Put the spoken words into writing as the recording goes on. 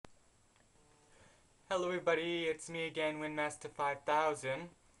Hello everybody, it's me again, Windmaster5000.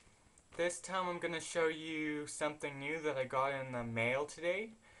 This time I'm going to show you something new that I got in the mail today.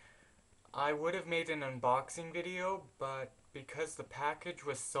 I would have made an unboxing video, but because the package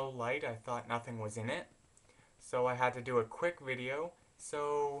was so light I thought nothing was in it. So I had to do a quick video.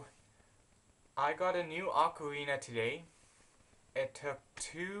 So I got a new ocarina today. It took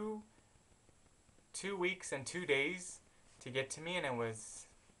two weeks and 2 days to get to me, and it was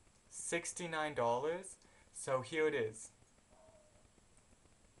 $69. So here it is.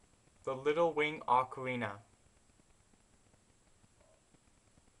 The Little Wing Ocarina.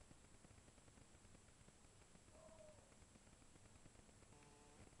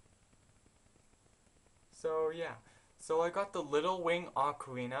 So I got the Little Wing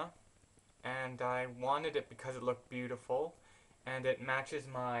Ocarina, and I wanted it because it looked beautiful, and it matches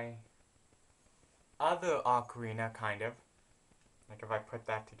my other ocarina, kind of. Like if I put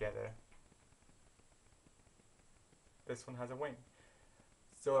that together. This one has a wing.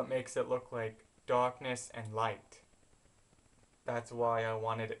 So it makes it look like darkness and light. That's why I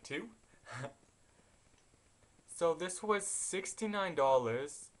wanted it too. So this was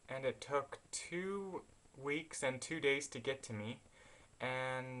 $69, and it took 2 weeks and 2 days to get to me.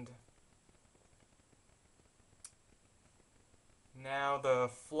 And now the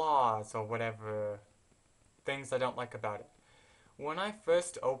flaws, or whatever, things I don't like about it. When I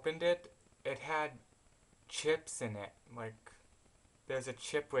first opened it, it had chips in it. Like, there's a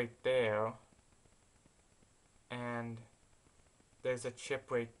chip right there, and there's a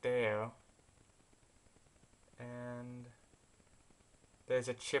chip right there, and there's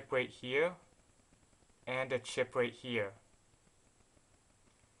a chip right here, and a chip right here.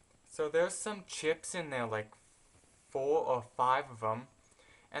 So there's some chips in there, like 4 or 5 of them,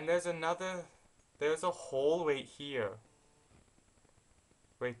 and there's a hole right here,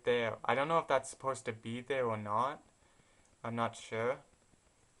 right there. I don't know if that's supposed to be there or not. I'm not sure.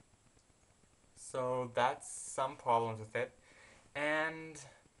 So that's some problems with it. And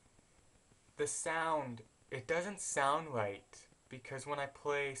the sound, it doesn't sound right, because when I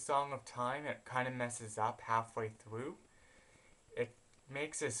play Song of Time, it kind of messes up halfway through. It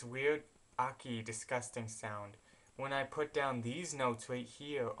makes this weird, ucky, disgusting sound. When I put down these notes right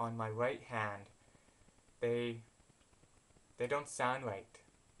here on my right hand, they don't sound right.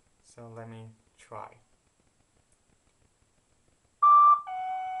 So let me try.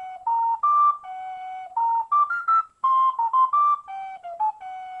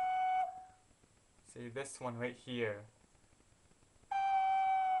 See this one right here.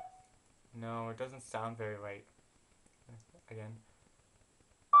 No, it doesn't sound very right. Again.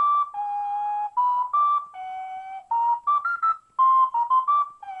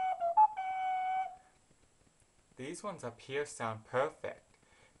 These ones up here sound perfect,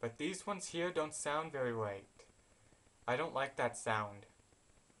 but these ones here don't sound very right. I don't like that sound.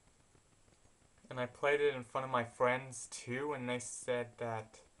 And I played it in front of my friends too, and they said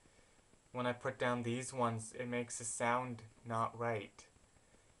that when I put down these ones, it makes the sound not right.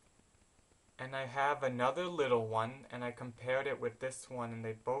 And I have another little one, and I compared it with this one, and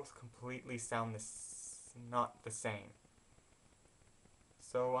they both completely sound not the same.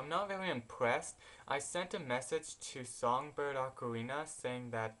 So I'm not very impressed. I sent a message to Songbird Ocarina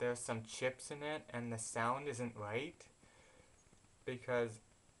saying that there's some chips in it and the sound isn't right, because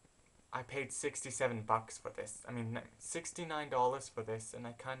I paid 67 bucks for this. I mean, $69 for this, and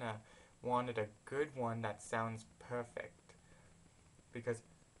I kind of wanted a good one that sounds perfect, because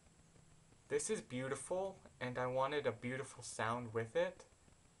this is beautiful, and I wanted a beautiful sound with it,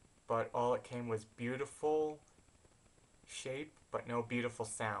 but all it came was beautiful shape, but no beautiful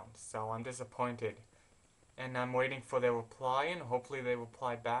sound. So I'm disappointed, and I'm waiting for their reply, and hopefully they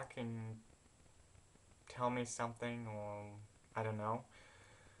reply back and tell me something, or I don't know.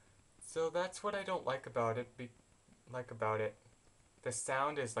 So that's what I don't like about it. The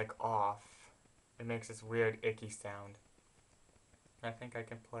sound is like off. It makes this weird icky sound. I think I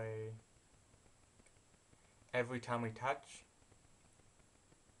can play Every Time We Touch.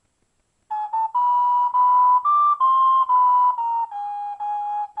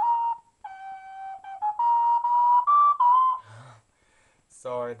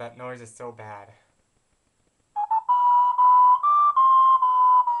 Sorry, that noise is so bad.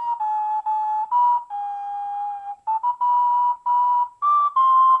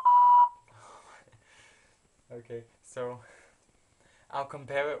 Okay, so I'll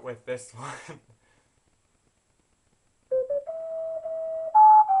compare it with this one.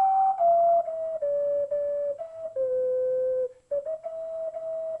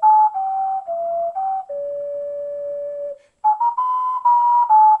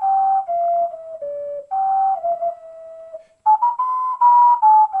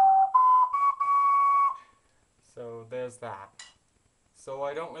 that. So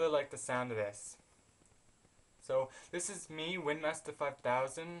I don't really like the sound of this. So this is me, Windmaster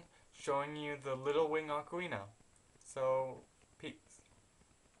 5000, showing you the Little Wing Ocarina. So, peace.